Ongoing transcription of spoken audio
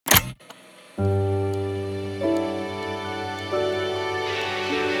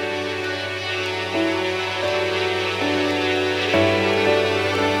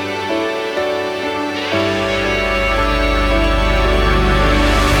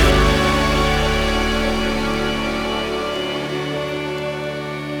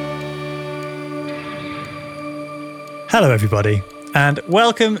Hello, everybody, and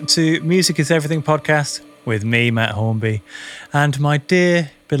welcome to Music is Everything podcast with me, Matt Hornby, and my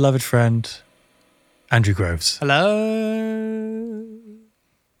dear, beloved friend, Andrew Groves. Hello.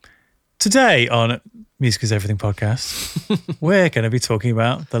 Today on Music is Everything podcast, we're going to be talking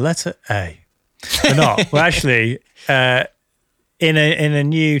about the letter A. We're not. We're actually, in a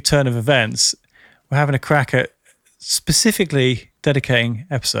new turn of events, we're having a crack at specifically dedicating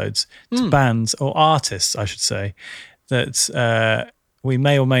episodes to bands or artists, I should say, that we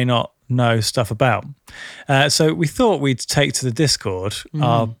may or may not know stuff about. So we thought we'd take to the Discord,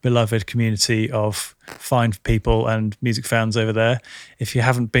 our beloved community of fine people and music fans over there. If you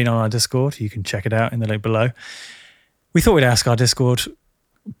haven't been on our Discord, you can check it out in the link below. We thought we'd ask our Discord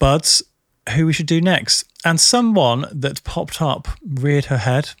buds who we should do next. And someone that popped up, reared her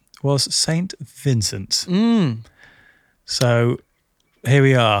head, was Saint Vincent. So here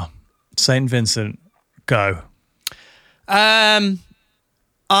we are. Saint Vincent, go. I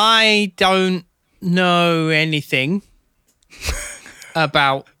don't know anything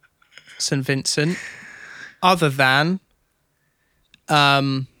about St. Vincent other than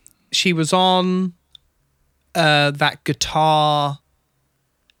she was on that guitar.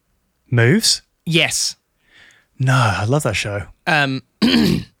 Moves? Yes. No, I love that show.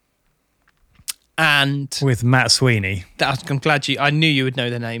 And with Matt Sweeney. I'm glad I knew you would know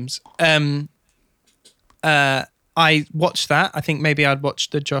their names. I watched that. I think maybe I'd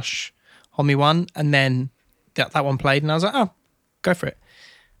watched the Josh Homme one, and then that one played, and I was like, oh, go for it.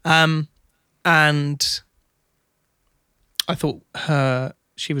 And I thought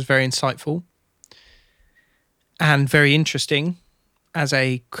she was very insightful and very interesting as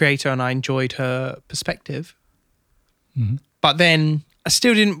a creator, and I enjoyed her perspective. Mm-hmm. But then I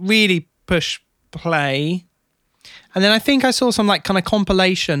still didn't really push play. And then I think I saw some like kind of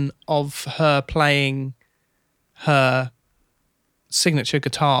compilation of her playing her signature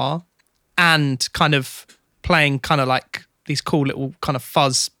guitar and kind of playing kind of like these cool little kind of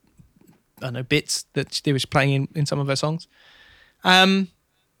fuzz, I don't know, bits that she was playing in some of her songs. And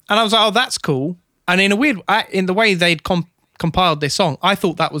I was like, oh, that's cool. And in a weird, in the way they'd compiled this song, I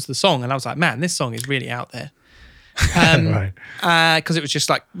thought that was the song. And I was like, man, this song is really out there. Right. Because it was just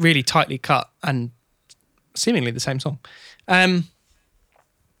like really tightly cut and seemingly the same song. And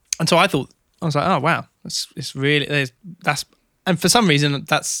so I was like, oh, wow. It's really, and for some reason,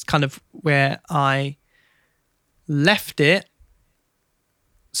 that's kind of where I left it.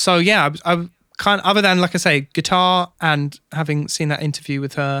 So yeah, I kind of, other than, like I say, guitar and having seen that interview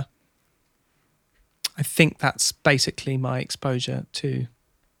with her, I think that's basically my exposure to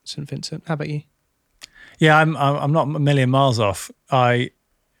St. Vincent. How about you? Yeah, I'm not a million miles off. I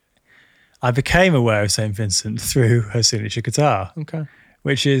became aware of St. Vincent through her signature guitar. Okay.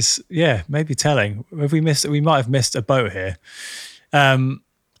 Which is, yeah, maybe telling. We might have missed a boat here. To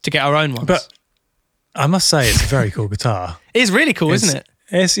get our own ones. But I must say, it's a very cool guitar. It's really cool, isn't it?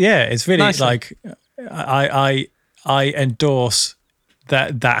 It's really Nicely. like, I endorse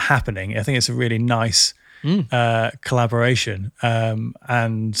that happening. I think it's a really nice collaboration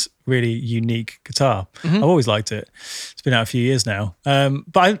and really unique guitar. Mm-hmm. I've always liked it. It's been out a few years now.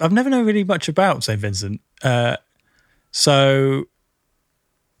 But I've never known really much about St. Vincent. So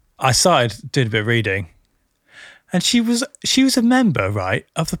I started doing a bit of reading, and she was a member, right,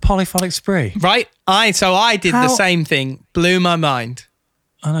 of the Polyphonic Spree. Right. So I did the same thing. Blew my mind.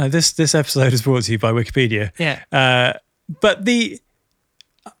 I know this episode is brought to you by Wikipedia. Yeah. But I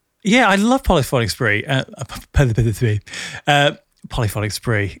love Polyphonic Spree. Polyphonic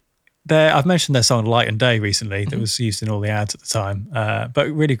Spree. I've mentioned their song "Light and Day" recently. That was used in all the ads at the time. But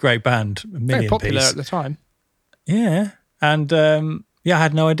really great band, Very popular at the time. Yeah, and I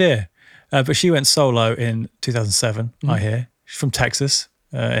had no idea. But she went solo in 2007, I hear. She's from Texas,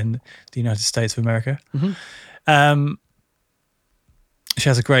 in the United States of America. Mm-hmm. She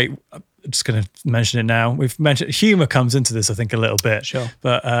has a great, I'm just going to mention it now. We've mentioned, humour comes into this, I think, a little bit. Sure.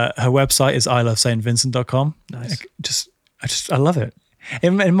 But her website is ilovestvincent.com. Nice. I love it.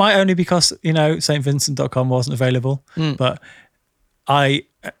 It might only because, stvincent.com wasn't available. But I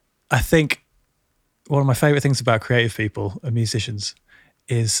think one of my favourite things about creative people and musicians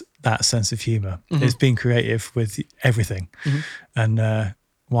is that sense of humour. Mm-hmm. It's being creative with everything. Mm-hmm. And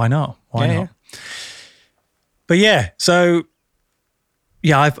why not? Why not? Yeah. But yeah, so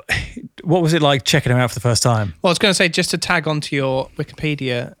what was it like checking him out for the first time? Well, I was going to say, just to tag onto your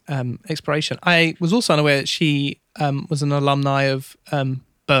Wikipedia exploration, I was also unaware that she was an alumni of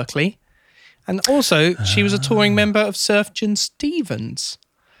Berkeley. And also, she was a touring member of Sufjan Stevens.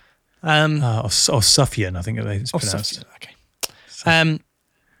 Or Sufjan, I think it's pronounced. Sufjan, okay.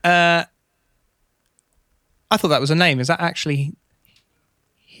 I thought that was a name. Is that actually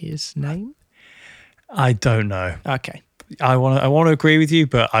his name? I don't know. Okay. I want to agree with you,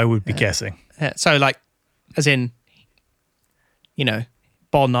 but I would be guessing. Yeah, so like, as in, you know,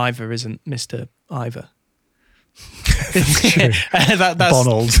 Bon Iver isn't Mr. Ivor. That's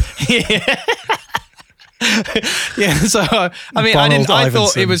Bonald. Yeah. Yeah, so I mean, Bonald I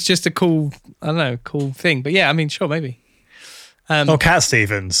thought Iverson. it was just a cool thing. But yeah, I mean, sure, maybe. Cat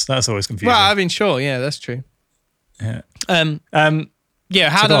Stevens. That's always confusing. Well, I mean, sure, yeah, that's true. Yeah. Yeah,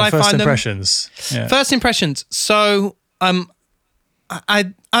 how So did go on, I first find impressions? Yeah. First impressions. So, I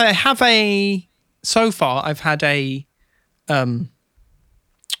have so far I've had a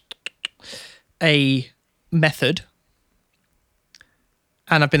method,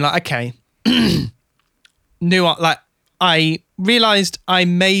 and I've been like, okay, I realized I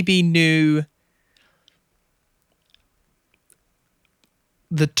maybe knew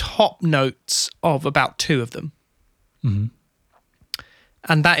the top notes of about 2 of them. Mm-hmm.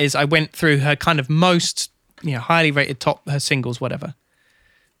 And that is, I went through her kind of most, highly rated her singles, whatever.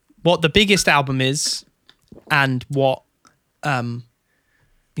 What the biggest album is, and what, her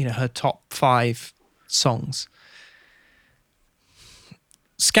top 5 songs.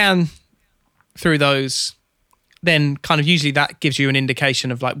 Scan through those, then kind of usually that gives you an indication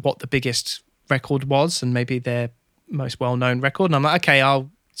of like what the biggest record was, and maybe their most well-known record. And I'm like, okay,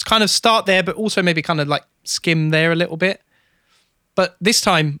 I'll kind of start there, but also maybe kind of like skim there a little bit. But this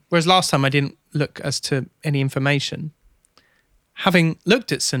time, whereas last time I didn't look as to any information, having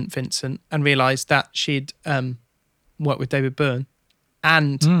looked at St. Vincent and realised that she'd worked with David Byrne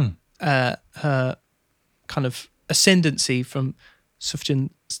and her kind of ascendancy from Sufjan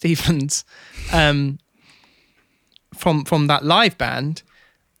Stevens from that live band,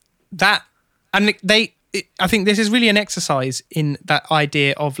 I think this is really an exercise in that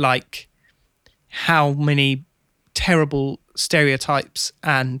idea of like how many terrible stereotypes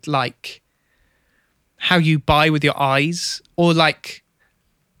and like how you buy with your eyes, or like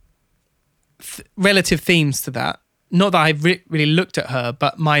relative themes to that. Not that I've really looked at her,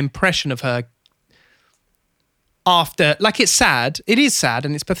 but my impression of her after, like, it's sad. It is sad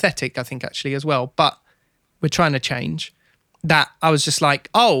and it's pathetic, I think, actually, as well. But we're trying to change that. I was just like,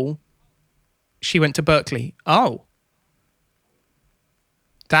 oh, she went to Berkeley. Oh,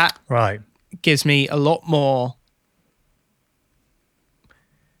 that Right. gives me a lot more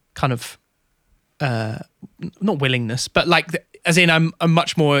kind of not willingness, but like as in I'm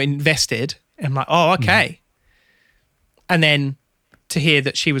much more invested. I'm like, oh, okay. And then to hear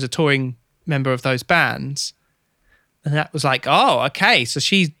that she was a touring member of those bands, and that was like, oh, okay. So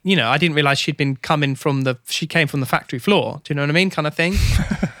she's, I didn't realize she came from the factory floor. Do you know what I mean? Kind of thing.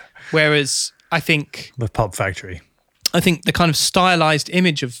 Whereas I think The Pop Factory. the kind of stylized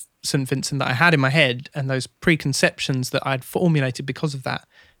image of St. Vincent that I had in my head, and those preconceptions that I'd formulated because of that,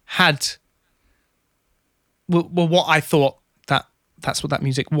 were what I thought that's what that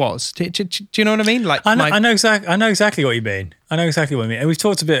music was. Do you know what I mean? Like I know exactly what you mean. And we've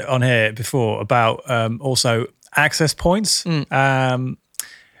talked a bit on here before about also access points. And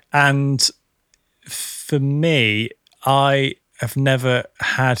for me, I have never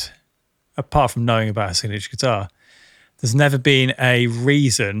had, apart from knowing about a signature guitar, there's never been a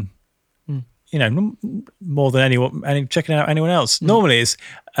reason, more than anyone checking out anyone else. Normally it's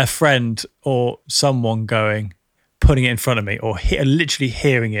a friend or someone putting it in front of me, or literally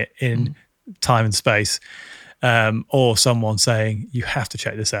hearing it in time and space, or someone saying, you have to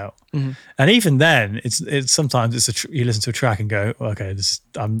check this out. And even then, it's sometimes you listen to a track and go, okay,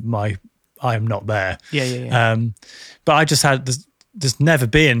 I am not there. Yeah. But I just had there's never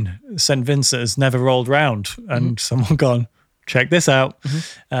been, St. Vincent has never rolled round and someone gone, check this out.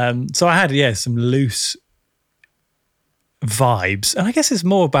 So I had some loose vibes, and I guess it's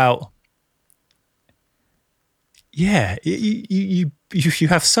more about you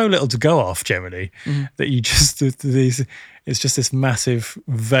have so little to go off generally that you just it's just this massive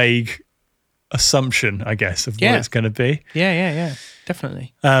vague assumption, I guess, of what it's going to be. Yeah,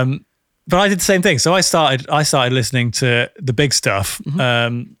 definitely. But I did the same thing. So I started listening to the big stuff.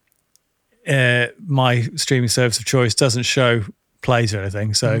 My streaming service of choice doesn't show plays or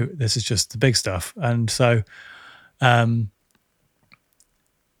anything, so this is just the big stuff. And so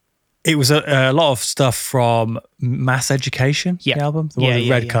it was a lot of stuff from Mass Education, the album, the one with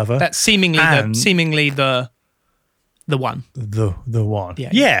the red cover. That's seemingly the one. The one.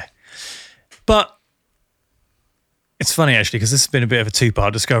 Yeah. But it's funny, actually, because this has been a bit of a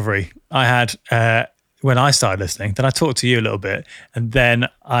 2-part discovery. I had, when I started listening, then I talked to you a little bit, and then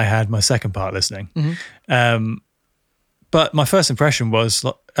I had my second part listening. but my first impression was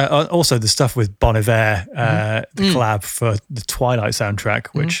also the stuff with Bon Iver, the collab for the Twilight soundtrack,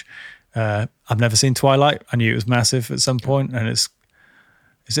 which I've never seen Twilight. I knew it was massive at some point, and is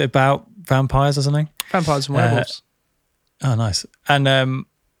it about vampires or something? Vampires and werewolves. Oh, nice. And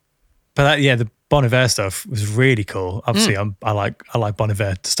but the Bon Iver stuff was really cool. Obviously, I like Bon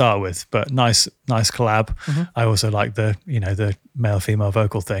Iver to start with, but nice collab. I also like the male female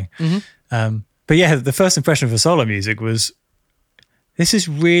vocal thing. But yeah, the first impression of the solo music was, this is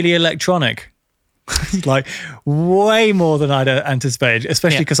really electronic, like way more than I'd anticipated.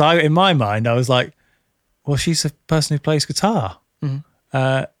 Especially because in my mind, I was like, well, she's a person who plays guitar.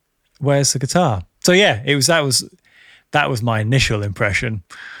 Where's the guitar? So yeah, that was my initial impression.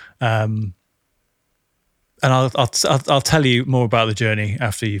 And I'll tell you more about the journey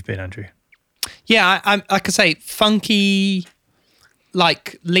after you've been, Andrew. Yeah, I like I say, funky,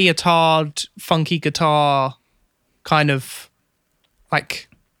 like leotard, funky guitar, kind of like,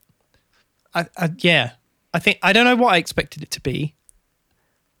 I think I don't know what I expected it to be.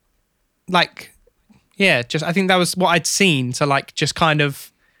 Like, yeah, just I think that was what I'd seen. So like, just kind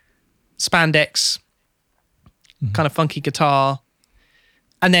of spandex, kind of funky guitar,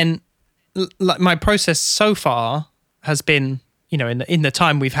 and then like my process so far has been, in the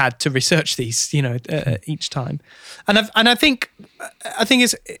time we've had to research these, each time, and I think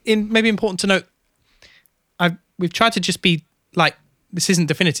it's maybe important to note, we've tried to just be like, this isn't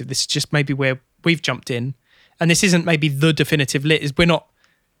definitive. This is just maybe where we've jumped in, and this isn't maybe the definitive lit.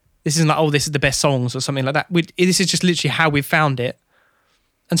 This isn't like, oh, this is the best songs or something like that. This is just literally how we've found it,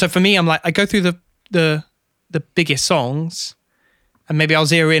 and so for me, I'm like, I go through the biggest songs. And maybe I'll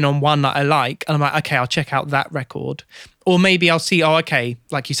zero in on one that I like, and I'm like, okay, I'll check out that record. Or maybe I'll see, oh, okay,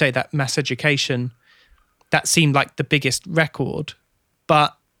 like you say, that Mass Education, that seemed like the biggest record.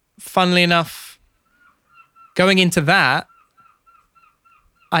 But funnily enough, going into that,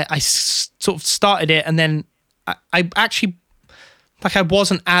 I sort of started it, and then I actually, like, I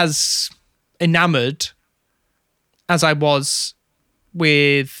wasn't as enamored as I was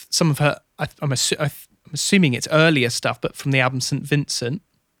with some of her, I'm assuming it's earlier stuff, but from the album St. Vincent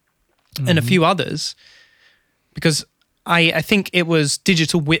and a few others, because I think it was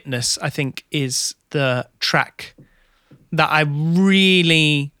Digital Witness, I think, is the track that I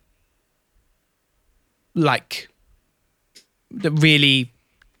really like, that really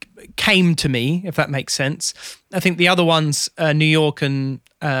came to me, if that makes sense. I think the other ones, New York and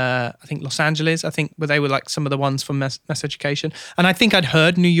I think Los Angeles, they were like some of the ones from Mass Education. And I think I'd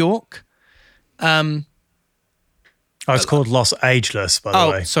heard New York. It's called Los Ageless, by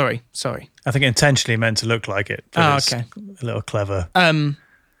the way. Oh, sorry. I think intentionally meant to look like it, but it's a little clever.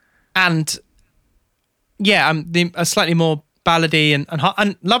 And yeah, a slightly more ballady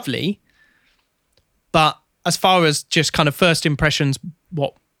and lovely. But as far as just kind of first impressions,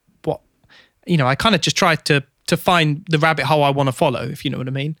 what I kind of just tried to find the rabbit hole I want to follow, if you know what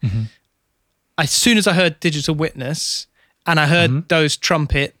I mean. As soon as I heard Digital Witness and I heard those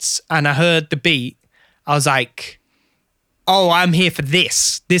trumpets and I heard the beat, I was like, oh, I'm here for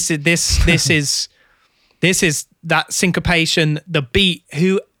this. This is that syncopation, the beat.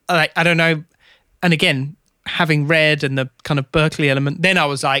 I don't know. And again, having read and the kind of Berkeley element, then I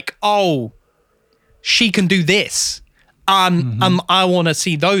was like, oh, she can do this. I want to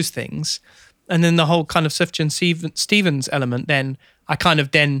see those things. And then the whole kind of Sufjan Stevens element, then I kind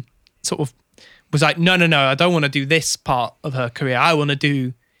of then sort of was like, no, I don't want to do this part of her career. I want to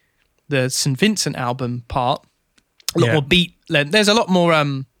do the St. Vincent album part. A lot more beat. There's a lot more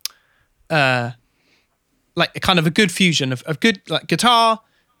like kind of a good fusion of good like guitar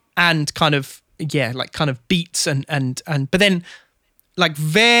and kind of like kind of beats and but then like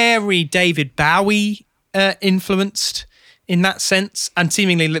very David Bowie influenced in that sense, and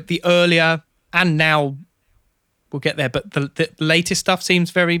seemingly the earlier and now we'll get there, but the latest stuff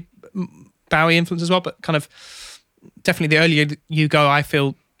seems very Bowie influenced as well, but kind of definitely the earlier you go, I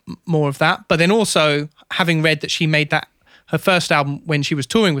feel more of that. But then also having read that she made that her first album when she was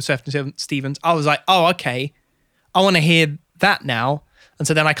touring with Sufjan Stevens, I was like, oh, okay, I want to hear that now. And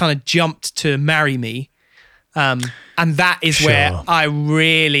so then I kind of jumped to Marry Me. And that is where I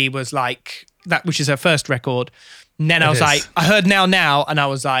really was like, that, which is her first record. And then I was like, I heard Now, and I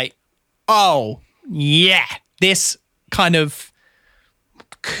was like, oh, yeah, this kind of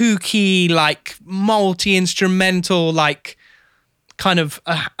kooky, like multi-instrumental, like kind of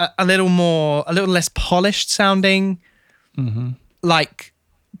a little less polished sounding, like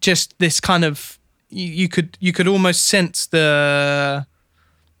just this kind of, you could almost sense the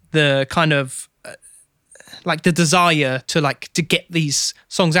kind of like the desire to get these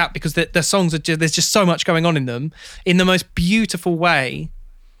songs out, because the songs are there's just so much going on in them in the most beautiful way.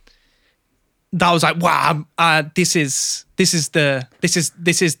 That I was like, wow, this is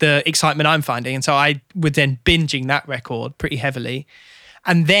the excitement I'm finding. And so I was then binging that record pretty heavily.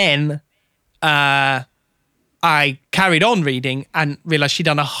 And then I carried on reading and realized she'd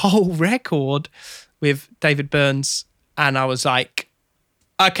done a whole record with David Byrne's. And I was like,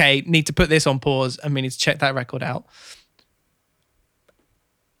 okay, need to put this on pause and we need to check that record out.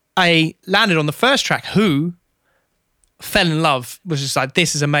 I landed on the first track, Who, fell in love, was just like,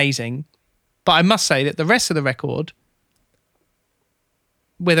 this is amazing. But I must say that the rest of the record,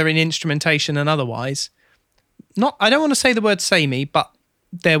 whether in instrumentation and otherwise, I don't want to say the word samey, but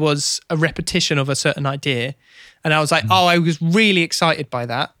there was a repetition of a certain idea. And I was like, I was really excited by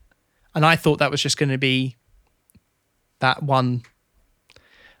that. And I thought that was just going to be that one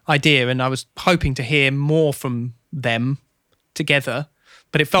idea. And I was hoping to hear more from them together.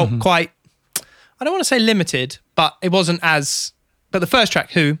 But it felt quite, I don't want to say limited, but it wasn't as, but the first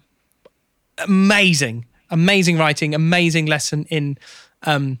track, Who, amazing writing, amazing lesson in,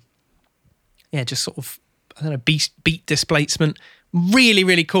 just sort of, I don't know, beat displacement. Really,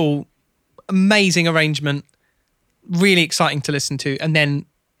 really cool, amazing arrangement, really exciting to listen to. And then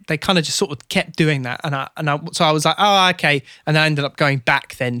they kind of just sort of kept doing that. So I was like, oh, okay. And I ended up going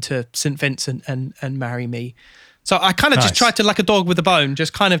back then to St. Vincent and Marry Me. So I kind of just tried to, like a dog with a bone,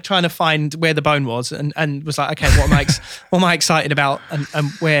 just kind of trying to find where the bone was and was like, okay, what am I excited about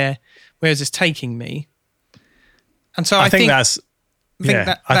and where is this taking me? And so I think that's,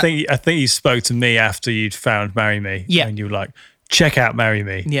 I think you spoke to me after you'd found Marry Me. Yeah. And you were like, check out Marry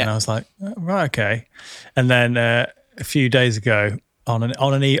Me. Yeah. And I was like, oh, right, okay. And then a few days ago on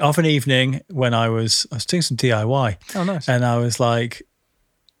an evening when I was doing some DIY. Oh, nice. And I was like,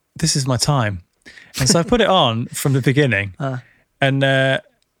 this is my time. And so I put it on from the beginning. And I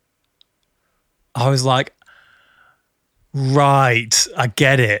was like, right, I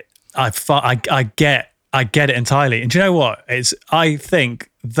get it. I get it entirely. And do you know what? I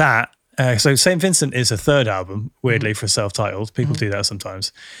think that so St. Vincent is a third album, weirdly, for self-titled. People do that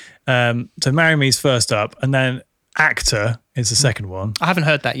sometimes. So Marry Me's first up, and then Actor is the second one. I haven't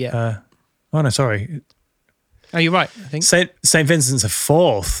heard that yet. Oh no, sorry. Oh, you're right, I think. St. Vincent's a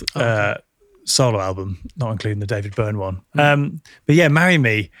fourth solo album, not including the David Byrne one. But yeah, Marry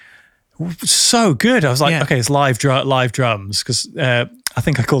Me, so good. I was like, okay, it's live drums, because I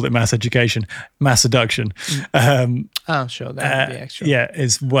think I called it Mass Seduction. Oh, sure, that would be extra. Yeah,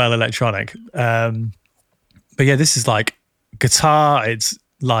 it's well electronic. But yeah, this is like guitar, it's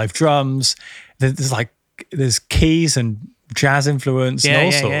live drums. There's keys and jazz influence and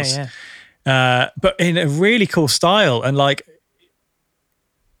all sorts. But in a really cool style, and like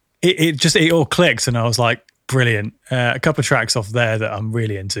it all clicked, and I was like, brilliant. A couple of tracks off there that I'm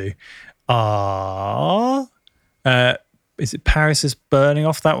really into. Is it Paris is Burning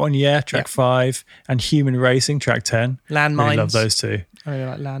off that one? Yeah, track 5, and Human Racing, track 10. Landmines. Really love those two. I really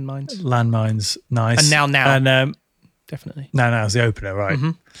like Landmines. Landmines, nice. And Now. And definitely. Now is the opener, right?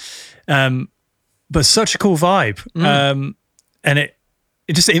 But such a cool vibe. And it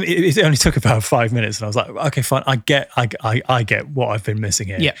only took about 5 minutes, and I was like, okay, fine, I get what I've been missing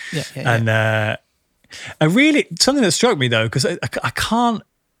here. Yeah. And I really, something that struck me though, because I can't,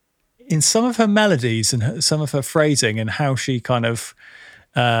 in some of her melodies and some of her phrasing and how she kind of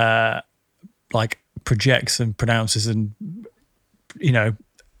like projects and pronounces and, you know,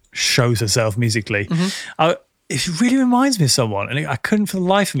 shows herself musically, it really reminds me of someone, and I couldn't for the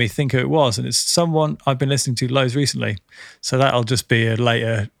life of me think who it was, and it's someone I've been listening to loads recently, so that'll just be a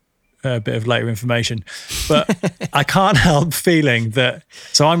bit of later information. But I can't help feeling that,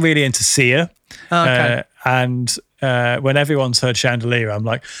 so I'm really into Sia. And when everyone's heard Chandelier, I'm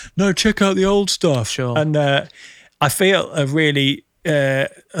like, no, check out the old stuff. Sure. And I feel there's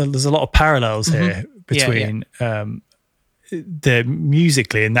a lot of parallels here between the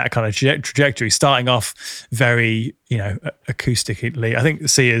musically and that kind of trajectory, starting off very, you know, acoustically. I think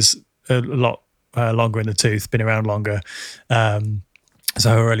Sia's a lot longer in the tooth, been around longer. So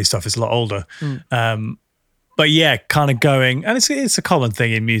her early stuff is a lot older. But yeah, kind of going, and it's a common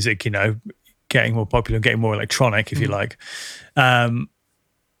thing in music, you know, getting more popular, getting more electronic, if you like. But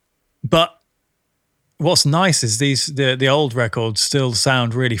what's nice is the old records still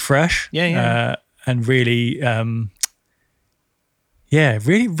sound really fresh. And really,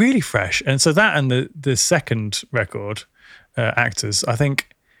 really, really fresh. And so that and the second record, Actors, I think,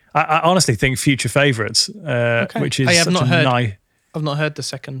 I honestly think future favourites, which is I've not heard the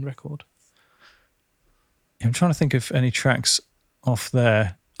second record. I'm trying to think of any tracks off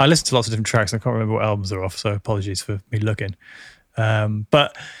there. I listen to lots of different tracks. I can't remember what albums they're off, so apologies for me looking.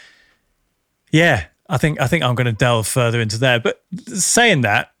 But yeah, I think I'm going to delve further into there. But saying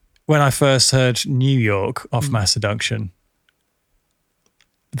that, when I first heard New York off Mass Seduction,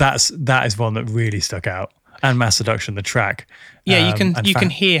 that is one that really stuck out. And Mass Seduction, the track. Yeah, you can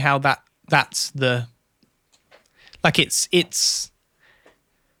hear how that's the, like it's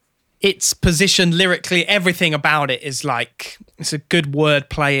positioned lyrically. Everything about it is like, it's a good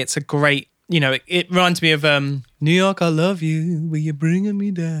wordplay. It's a great, it reminds me of New York, I love you, will you bringing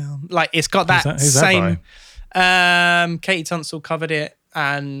me down? Like it's got that, who's same. That by? Katie Tunstall covered it,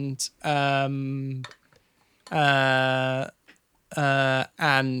 and I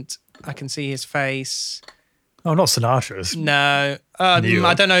Can See His Face. Oh, not Sinatra's. No, I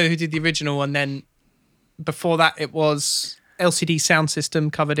don't know who did the original, and then before that it was LCD Sound System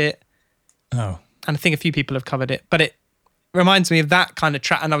covered it. Oh, and I think a few people have covered it, but it reminds me of that kind of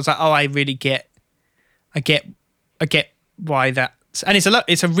track, and I was like, oh, I get why that. And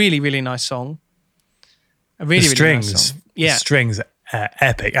it's a really, really nice song. A really, really nice song. Yeah, the strings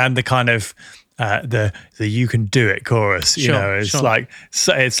epic, and the kind of the "You Can Do It" chorus.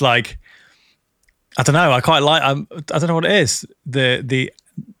 It's like I don't know. I quite like. I don't know what it is. The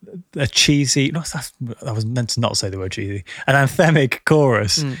cheesy. No, I was meant to not say the word cheesy. An anthemic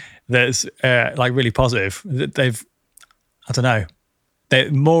chorus that's like really positive. They've. I don't know. They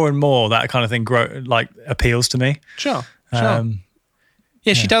more and more that kind of thing appeals to me. Sure.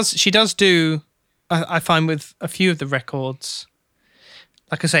 Yeah, she does. She does do. I find with a few of the records,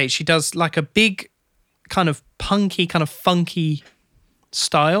 like I say, she does like a big kind of punky, kind of funky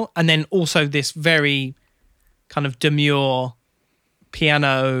style, and then also this very kind of demure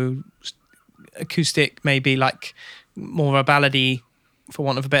piano, acoustic, maybe like more a ballady, for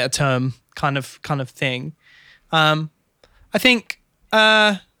want of a better term, kind of thing. I think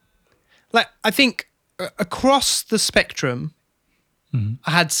across the spectrum,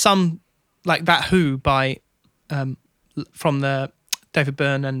 I had some like that Who by from the David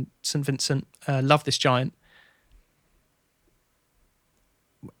Byrne and St. Vincent, Love This Giant.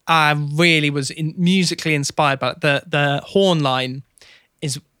 I really was musically inspired by it. The horn line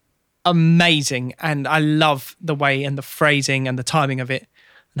is amazing, and I love the way and the phrasing and the timing of it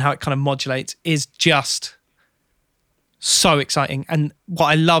and how it kind of modulates is just so exciting. And what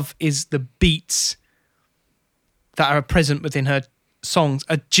I love is the beats that are present within her songs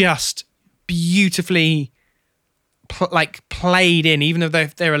are just beautifully played in, even though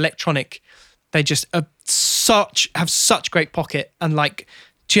they're electronic. They just have such great pocket and like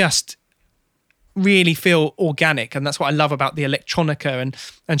just really feel organic, and that's what I love about the electronica.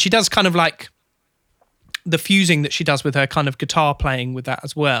 And she does kind of like the fusing that she does with her kind of guitar playing with that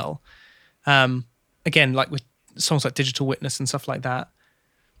as well. Again, like with songs like Digital Witness and stuff like that.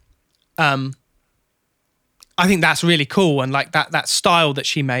 I think that's really cool, and like that style that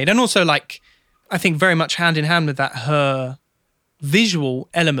she made, and also like I think very much hand in hand with that her visual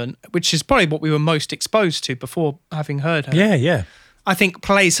element, which is probably what we were most exposed to before having heard her. Yeah. I think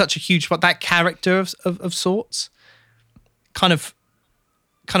plays such a huge part. That character of sorts, kind of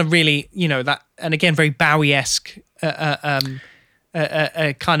really, that, and again very Bowie-esque, kind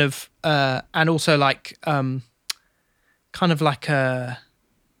of, and also like, kind of like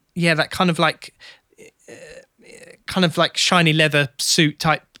that kind of like shiny leather suit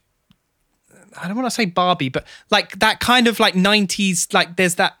type. I don't want to say Barbie, but like that kind of like 90s, like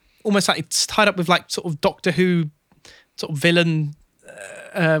there's that almost like it's tied up with like sort of Doctor Who sort of villain,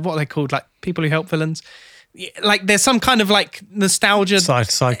 what are they called? Like people who help villains. Like there's some kind of like nostalgia.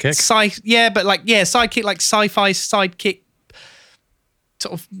 Sidekick. But like, sidekick, like sci-fi sidekick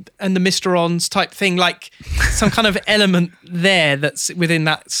sort of, and the Mr. Ons type thing, like some kind of element there that's within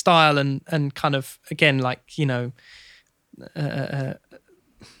that style and kind of, again, like,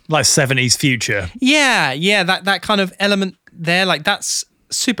 like 70s future. Yeah, that kind of element there, like that's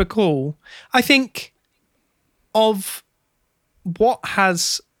super cool. I think of what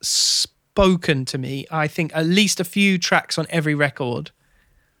has spoken to me, I think at least a few tracks on every record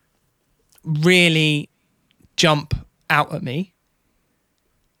really jump out at me.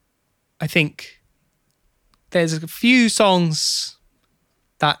 I think there's a few songs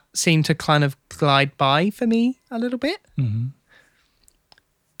that seem to kind of glide by for me a little bit. Mm-hmm.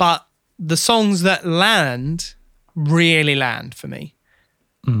 But the songs that land really land for me.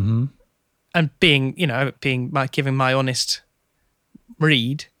 Mm-hmm. And giving my honest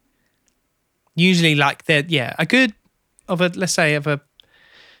read, usually like they're, of a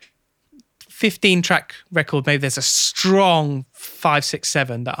 15 track record, maybe there's a strong 5, 6,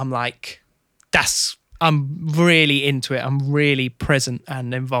 7 that I'm like, I'm really into it. I'm really present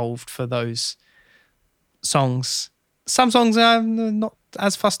and involved for those songs. Some songs I'm not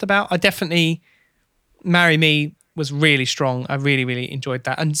as fussed about. I definitely, Marry Me was really strong. I really, really enjoyed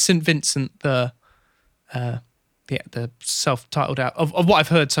that. And St. Vincent, the self-titled out of what I've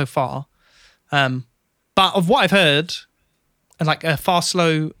heard so far. But of what I've heard, and like a Fast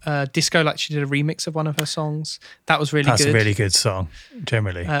Slow Disco, like she did a remix of one of her songs. That was really good. That's a really good song,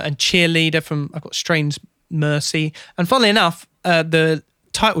 generally. And Cheerleader from, I've got Strange Mercy. And funnily enough, the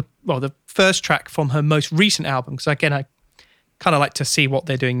first track from her most recent album, because again, I kind of like to see what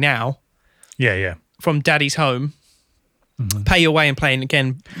they're doing now. Yeah. From Daddy's Home, Pay Your Way and Playing,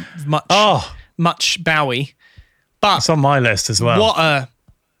 again, much Bowie. But it's on my list as well.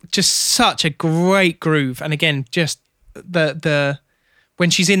 Just such a great groove. And again, just the when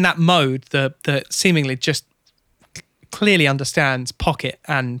she's in that mode, the seemingly just clearly understands pocket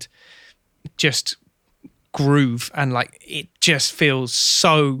and just groove, and like it just feels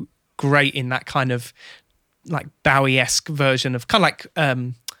so great in that kind of like Bowie-esque version of kind of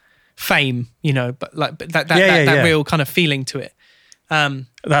like Fame, you know, but like that real kind of feeling to it.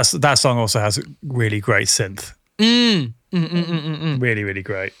 That song also has really great synth. Really, really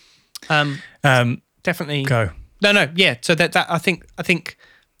great. Definitely go. No, yeah. So that I think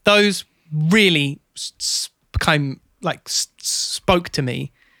those really spoke to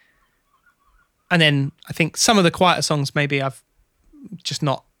me. And then I think some of the quieter songs maybe I've just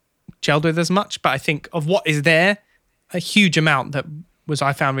not gelled with as much, but I think of what is there, a huge amount that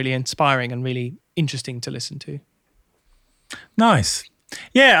I found really inspiring and really interesting to listen to. Nice.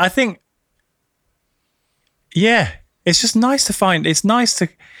 Yeah, I think. Yeah, it's just nice to find. It's nice to.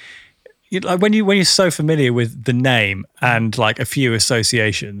 Like when you're so familiar with the name and like a few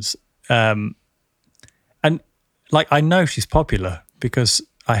associations, and like I know she's popular because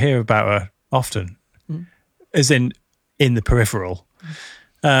I hear about her often, as in the peripheral.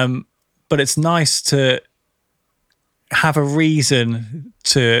 But it's nice to have a reason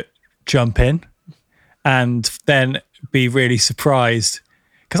to jump in, and then be really surprised,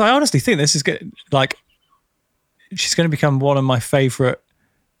 because I honestly think this is she's going to become one of my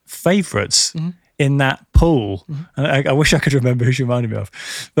favorites in that pool. And I wish I could remember who she reminded me of,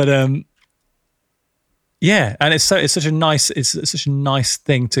 but yeah, and it's such a nice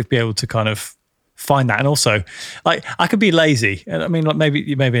thing to be able to kind of find that. And also, like, I could be lazy, and I mean, like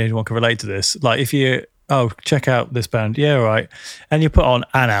maybe anyone can relate to this. Like if you check out this band, yeah, all right, and you put on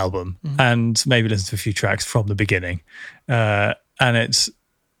an album and maybe listen to a few tracks from the beginning, and it's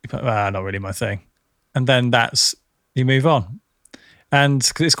not really my thing, and then you move on. And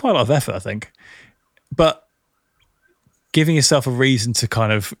it's quite a lot of effort, I think. But giving yourself a reason to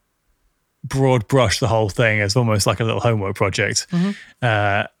kind of broad brush the whole thing as almost like a little homework project.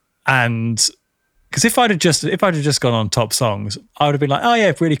 And because if I'd have just gone on top songs, I would have been like, oh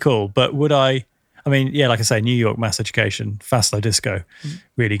yeah, really cool. But would I mean, yeah, like I say, New York Mass Education, Fast Slow Disco,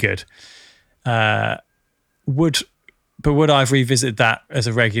 really good. Would I have revisited that as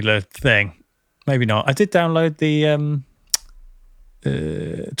a regular thing? Maybe not. I did download the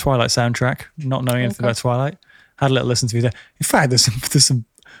Twilight soundtrack, not knowing anything about Twilight. Had a little listen to there. In fact, there's some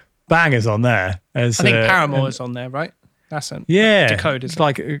bangers on there. I think Paramore is on there, right? That's a decode. It's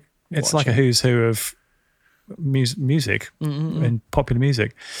like a who's who of music and popular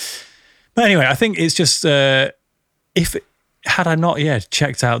music. But anyway, I think it's just had I not yet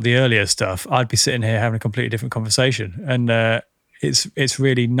checked out the earlier stuff, I'd be sitting here having a completely different conversation. And it's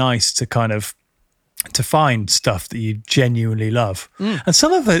really nice to kind of to find stuff that you genuinely love. And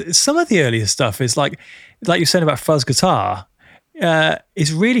some of the earlier stuff is like you're saying about fuzz guitar,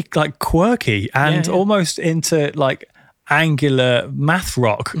 is really like quirky and almost into like angular math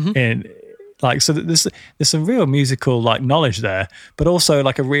rock in like, so that there's some real musical like knowledge there, but also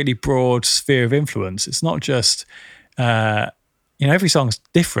like a really broad sphere of influence. It's not just every song's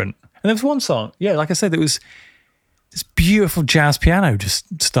different. And there was one song, like I said, there was this beautiful jazz piano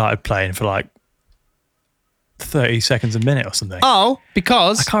just started playing for like 30 seconds a minute or something. Oh,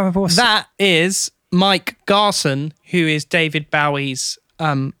 because I can't remember that is Mike Garson, who is David Bowie's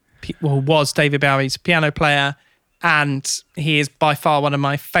was David Bowie's piano player, and he is by far one of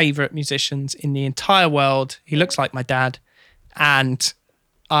my favorite musicians in the entire world. He looks like my dad, and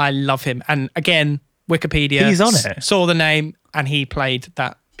I love him. And again, Wikipedia, he's on it. Saw the name, and he played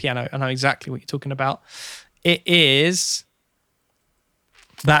that piano. I know exactly what you're talking about. It is.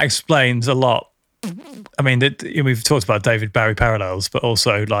 That explains a lot. I mean, we've talked about David Bowie parallels, but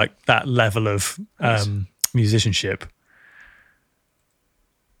also like that level of musicianship.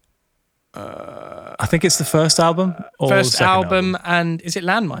 I think it's the first album or First the second album, and is it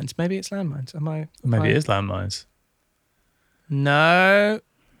Landmines? Maybe it's Landmines. Maybe it is Landmines. No.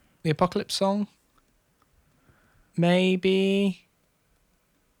 The Apocalypse song? Maybe.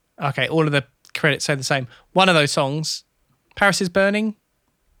 Okay, all of the credits say the same. One of those songs, Paris is Burning.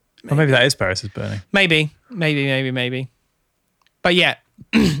 Or maybe that is Paris is Burning. Maybe. But yeah,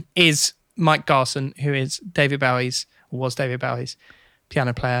 is Mike Garson, who is David Bowie's, or was David Bowie's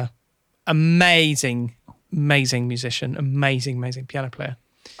piano player. Amazing musician, amazing piano player.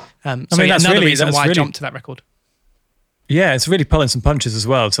 That's another reason why I jumped to that record. Yeah, it's really pulling some punches as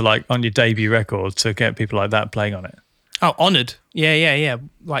well to like on your debut record to get people like that playing on it. Oh, honoured. Yeah.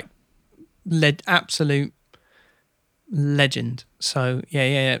 Like, absolute legend. So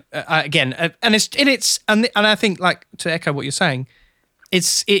yeah. Again, and I think, like, to echo what you're saying,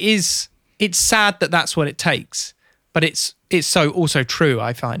 it's sad that that's what it takes, but it's so also true,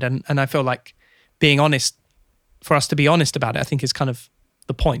 I find, and I feel like being honest, for us to be honest about it, I think is kind of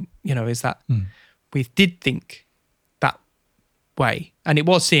the point. Is that we did think that way, and it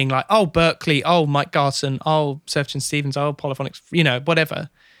was seeing like, oh, Berkeley, oh, Mike Garson, oh, Surfton Stevens, oh, Polyphonics, whatever,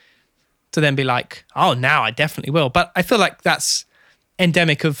 to then be like, oh, now I definitely will. But I feel like that's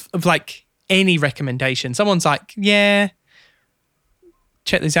endemic of like any recommendation. Someone's like, yeah,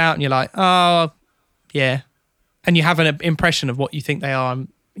 check this out, and you're like, oh, yeah, and you have an impression of what you think they are,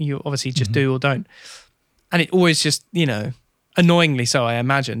 and you obviously just do or don't, and it always just, annoyingly so, I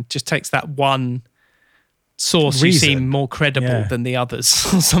imagine, just takes that one source you seem more credible than the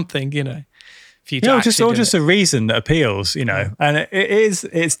others or something, for you to just a reason that appeals, and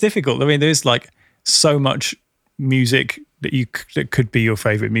it's difficult. I mean, there's like so much music that could be your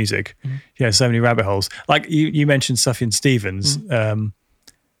favorite music. So many rabbit holes. Like you mentioned Sufjan Stevens.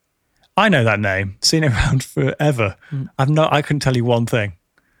 I know that name, seen it around forever. I couldn't tell you one thing.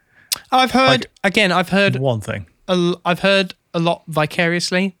 I've heard one thing. I've heard a lot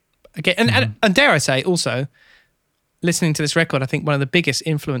vicariously. Again, and dare I say, also listening to this record, I think one of the biggest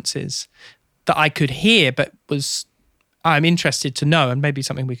influences that I could hear, but I'm interested to know, and maybe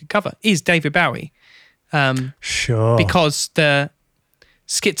something we could cover, is David Bowie. Sure. Because the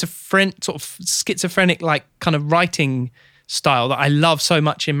schizophrenic, like, kind of writing style that I love so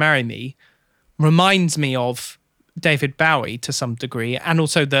much in Marry Me reminds me of David Bowie to some degree, and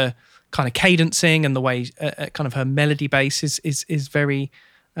also the kind of cadencing and the way kind of her melody base is very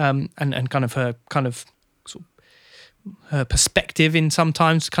and kind of her kind of sort of her perspective in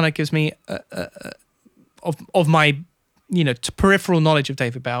sometimes kind of gives me of my peripheral knowledge of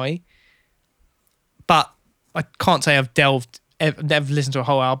David Bowie, but I can't say I've never listened to a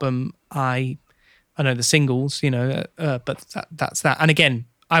whole album. I know the singles, but that's that. And again,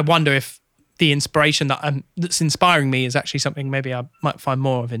 I wonder if the inspiration that's inspiring me is actually something maybe I might find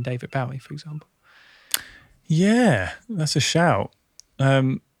more of in David Bowie, for example. Yeah, that's a shout.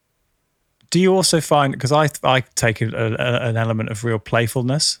 Do you also find, because I take an element of real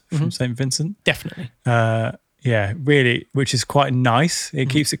playfulness from St. Vincent? Definitely. Yeah, really, which is quite nice.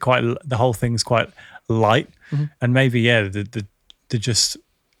 It keeps it the whole thing's quite light, and maybe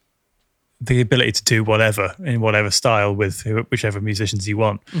the ability to do whatever in whatever style with whichever musicians you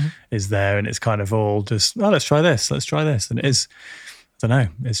want is there, and it's kind of all just, oh, let's try this, and it is, I don't know,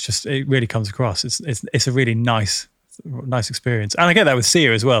 it's just, it really comes across. It's a really nice experience, and I get that with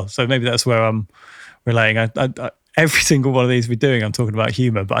Sia as well. So maybe that's where I'm relating. I every single one of these we're doing, I'm talking about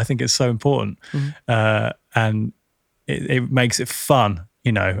humor, but I think it's so important, and it makes it fun,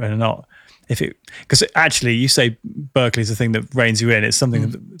 and not. Because actually, you say Berkeley's the thing that reins you in. It's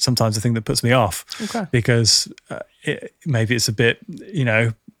something sometimes the thing that puts me off. Okay. Because maybe it's a bit,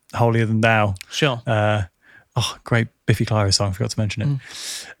 holier than thou. Sure. Great Biffy Clyro song. I forgot to mention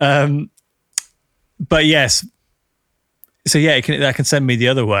it. But yes. So yeah, that can send me the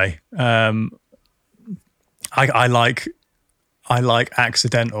other way. I like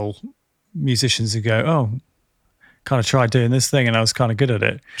accidental musicians who go, oh, kind of tried doing this thing and I was kind of good at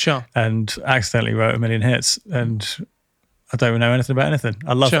it. Sure. And accidentally wrote a million hits, and I don't know anything about anything.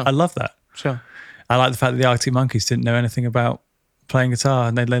 I love that. Sure. I like the fact that the Arctic Monkeys didn't know anything about playing guitar,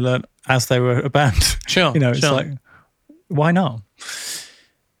 and they learned as they were a band. Sure. It's like, why not?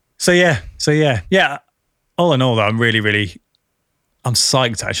 So yeah. All in all, though, I'm psyched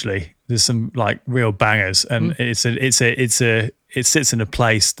actually. There's some like real bangers, and it sits in a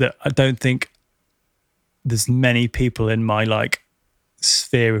place that I don't think there's many people in my like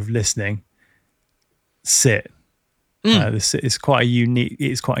sphere of listening sit. It's quite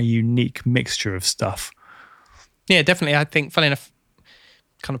a unique mixture of stuff. Yeah, definitely. I think, funny enough,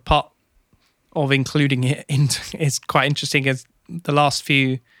 kind of part of including it is quite interesting. As the last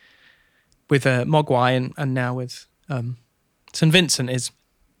few with Mogwai and now with St. Vincent is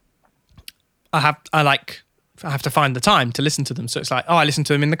I have to find the time to listen to them. So it's like, I listen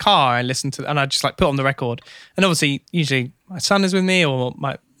to them in the car, and I just like put on the record. And obviously, usually my son is with me or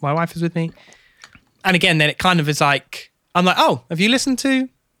my wife is with me. And again, then it kind of is like, I'm like, oh, have you listened to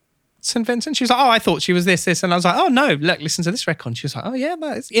St. Vincent? She was like, oh, I thought she was this. And I was like, oh no, look, listen to this record. And she was like, oh yeah,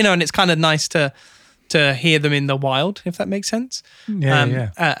 that is, and it's kind of nice to hear them in the wild, if that makes sense.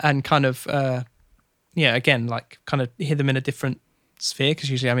 Yeah. And kind of, again, like kind of hear them in a different sphere, because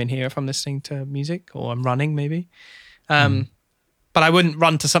usually I'm in here if I'm listening to music or I'm running maybe. But I wouldn't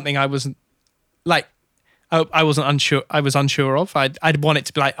run to something I wasn't like, I was unsure of. I'd want it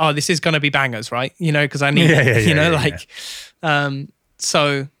to be like, oh, this is going to be bangers, right? Because I need,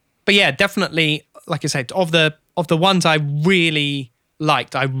 so, but yeah, definitely, like I said, of the ones I really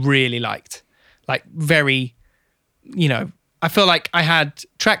liked, like very, I feel like I had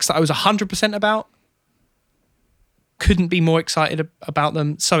tracks that I was 100% about, couldn't be more excited about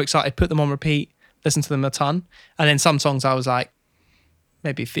them, so excited, put them on repeat, listen to them a ton. And then some songs I was like,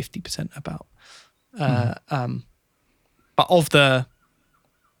 maybe 50% about. But of the,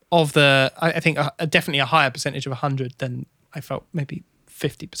 I think definitely a higher percentage of 100 than I felt maybe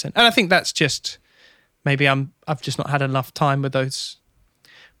 50%. And I think that's just, maybe I've just not had enough time with those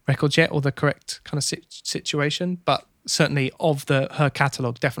records yet, or the correct kind of situation. But certainly of her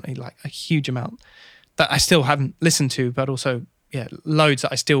catalogue, definitely like a huge amount that I still haven't listened to, but also, loads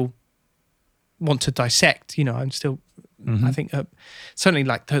that I still want to dissect. I'm still, I think certainly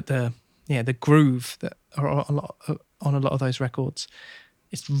like the groove that are on a lot of those records.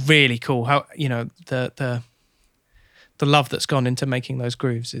 It's really cool how, the love that's gone into making those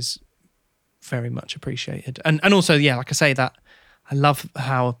grooves is very much appreciated. And also, like I say, that I love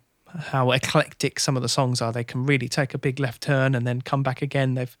how eclectic some of the songs are. They can really take a big left turn and then come back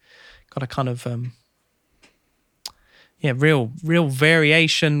again. They've got a kind of real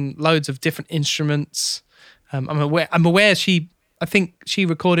variation, loads of different instruments. I'm aware I think she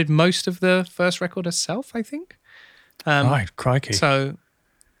recorded most of the first record herself, I think. Right, crikey. So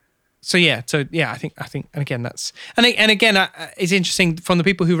I think, and again, it's interesting from the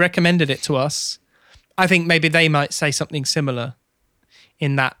people who recommended it to us. I think maybe they might say something similar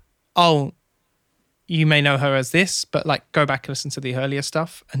in that, oh, you may know her as this, but like go back and listen to the earlier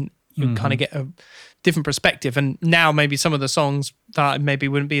stuff and you kind of get a different perspective. And now maybe some of the songs that I maybe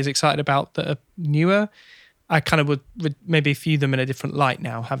wouldn't be as excited about that are newer, I kind of would maybe view them in a different light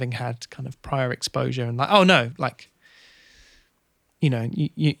now, having had kind of prior exposure and like, oh no, like,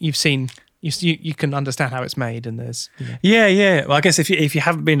 you've seen, you can understand how it's made, and there's yeah. Well, I guess if you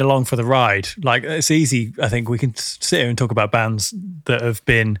haven't been along for the ride, like it's easy. I think we can sit here and talk about bands that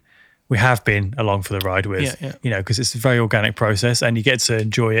we have been along for the ride with, because it's a very organic process, and you get to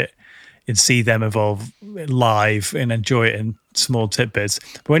enjoy it and see them evolve live and enjoy it in small tidbits.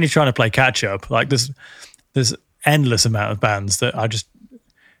 But when you're trying to play catch up, like there's endless amount of bands that are just,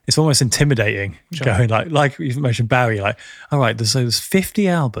 it's almost intimidating. Sure. Going like you've mentioned Barry, like, all right, there's 50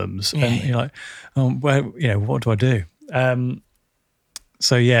 albums, and you're like, what do I do?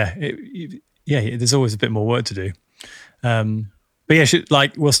 There's always a bit more work to do.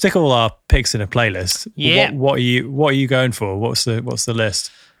 But we'll stick all our picks in a playlist. Yeah. What are you going for? What's the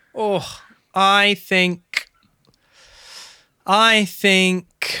list? Oh, I think I've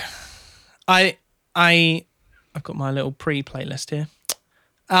got my little pre-playlist here.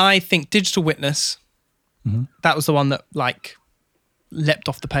 I think Digital Witness, that was the one that like leapt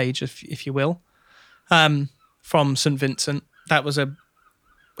off the page, if you will, from St. Vincent. That was a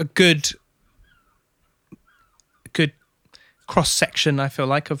good cross-section, I feel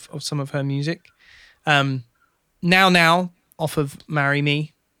like, of some of her music. Now, off of Marry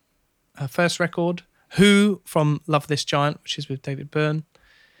Me, her first record. Who, from Love This Giant, which is with David Byrne.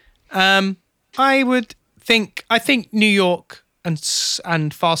 I think New York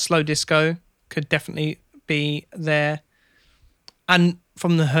and Fast Slow Disco could definitely be there. And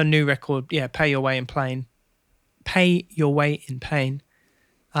from her new record, Pay Your Way in Pain.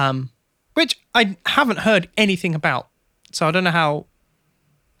 Which I haven't heard anything about. So I don't know how.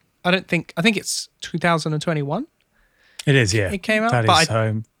 I think it's 2021. It is, yeah. It came out. That is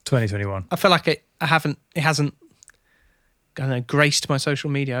home 2021. I feel like it hasn't, I don't know, graced my social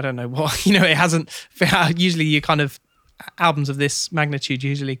media. I don't know what, it hasn't. Usually you kind of, albums of this magnitude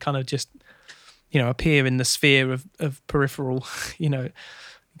usually kind of just, appear in the sphere of peripheral, kind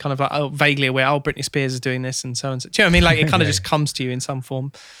of like vaguely aware, Britney Spears is doing this and so and so. Do you know what I mean? Like it kind of just comes to you in some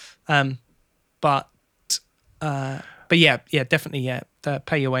form. But yeah, definitely, yeah. The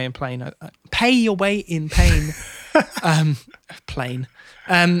Pay Your Way in Pain. Pay Your Way in Pain. Plain,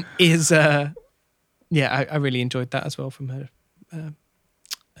 is I really enjoyed that as well from her. Well,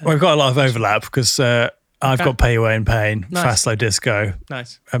 we've got a lot of overlap because I've got Pay Away in Pain, Nice. Fast Slow Disco,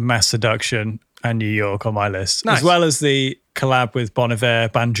 Nice. and Mass Seduction and New York on my list, Nice. as well as the collab with Bon Iver,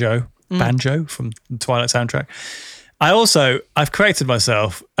 Banjo from the Twilight soundtrack. I've corrected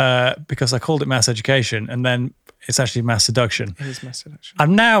myself because I called it Mass Education and then it's actually Mass Seduction. It is Mass Seduction. I've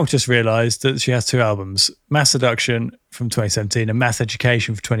now just realised that she has two albums, Mass Seduction from 2017 and Mass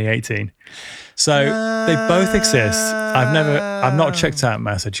Education from 2018. So they both exist. I've not checked out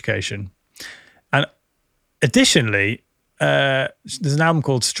Mass Education. And additionally, there's an album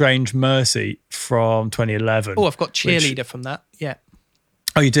called Strange Mercy from 2011. Oh, I've got Cheerleader from that. Yeah.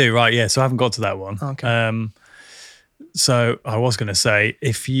 Oh, you do? Right, yeah. So I haven't got to that one. Okay. So I was going to say,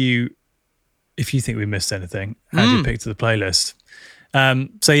 if you think we missed anything, add your pick to the playlist.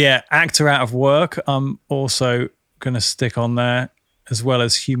 So yeah, Actor Out of Work, I'm also going to stick on there, as well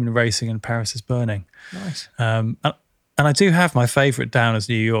as Human Racing and Paris is Burning. Nice. And I do have my favourite down as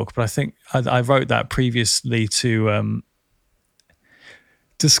New York, but I think I wrote that previously to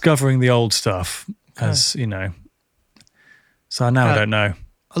discovering the old stuff, as you know. So now I don't know.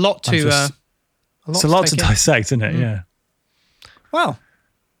 A lot to it's a lot to dissect, isn't it? Yeah. Well,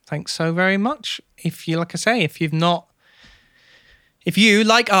 thanks so very much. If you, like I say, if you,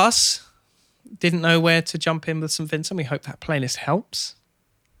 like us, didn't know where to jump in with St. Vincent, we hope that playlist helps.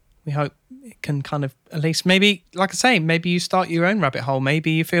 We hope it can kind of, at least maybe, like I say, maybe you start your own rabbit hole.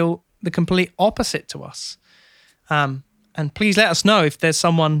 Maybe you feel the complete opposite to us. And please let us know if there's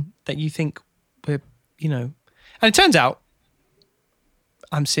someone that you think we're, and it turns out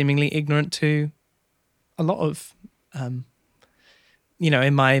I'm seemingly ignorant to a lot of, in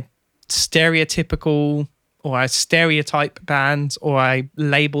my stereotypical, or I stereotype bands, or I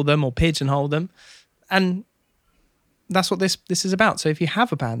label them or pigeonhole them. And that's what this is about. So if you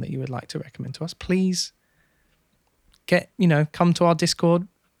have a band that you would like to recommend to us, please come to our Discord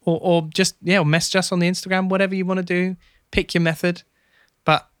or just, message us on the Instagram, whatever you want to do, pick your method.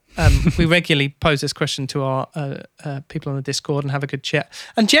 But we regularly pose this question to our people on the Discord and have a good chat.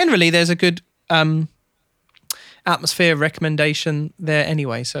 And generally there's a good atmosphere recommendation there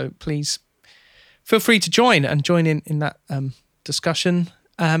anyway. So please feel free to join in that discussion.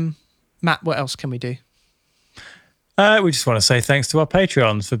 Matt, what else can we do? We just want to say thanks to our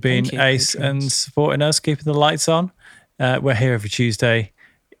Patreons for being ace and supporting us, keeping the lights on. We're here every Tuesday.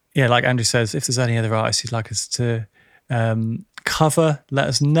 Yeah, like Andrew says, if there's any other artists you'd like us to cover, let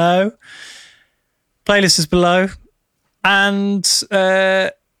us know. Playlist is below. And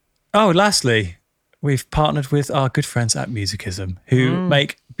lastly, we've partnered with our good friends at Musicism, who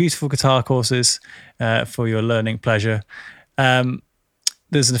make beautiful guitar courses for your learning pleasure.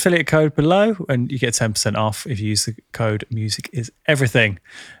 There's an affiliate code below, and you get 10% off if you use the code Music Is Everything.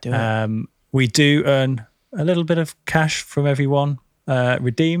 We do earn a little bit of cash from everyone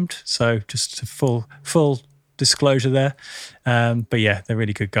redeemed, so just a full disclosure there. But yeah, they're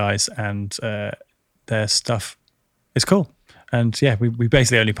really good guys, and their stuff is cool. And yeah, we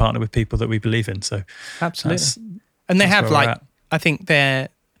basically only partner with people that we believe in. So absolutely, and they have I think their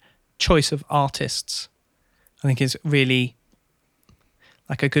choice of artists, I think, is really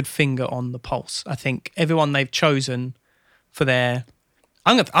like a good finger on the pulse. I think everyone they've chosen for their,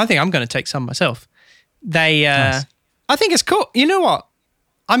 I think I'm going to take some myself. Nice. I think it's cool. You know what?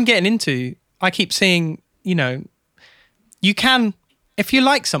 I'm getting into. I keep seeing. You can, if you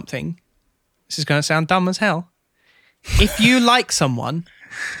like something. This is going to sound dumb as hell. If you like someone,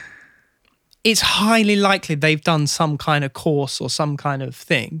 it's highly likely they've done some kind of course or some kind of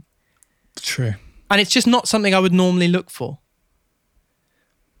thing. True. And it's just not something I would normally look for.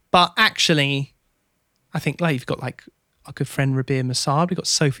 But actually, I think you've got our good friend Rabir Masad. We've got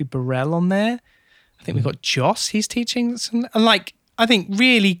Sophie Burrell on there. I think we've got Joss. He's teaching some, and I think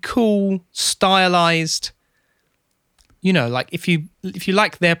really cool, stylized. If you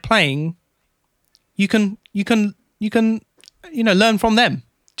like their playing, you can learn from them.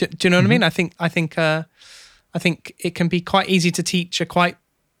 Do you know what I mean? I think it can be quite easy to teach a quite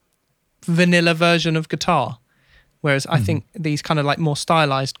vanilla version of guitar. Whereas I think these kind of more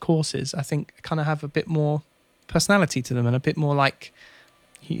stylized courses, I think kind of have a bit more personality to them and a bit more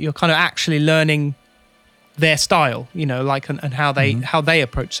you're kind of actually learning their style, and how they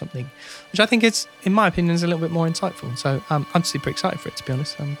approach something, which I think is, in my opinion, is a little bit more insightful. So I'm super excited for it, to be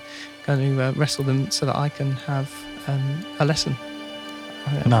honest. I'm going to wrestle them so that I can have a lesson.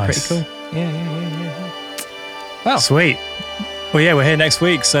 Nice. Pretty cool. Yeah. Wow. Sweet. Well, yeah, we're here next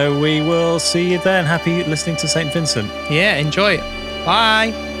week, so we will see you then. Happy listening to St. Vincent. Yeah, enjoy it.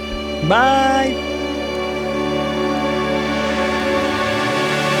 Bye. Bye.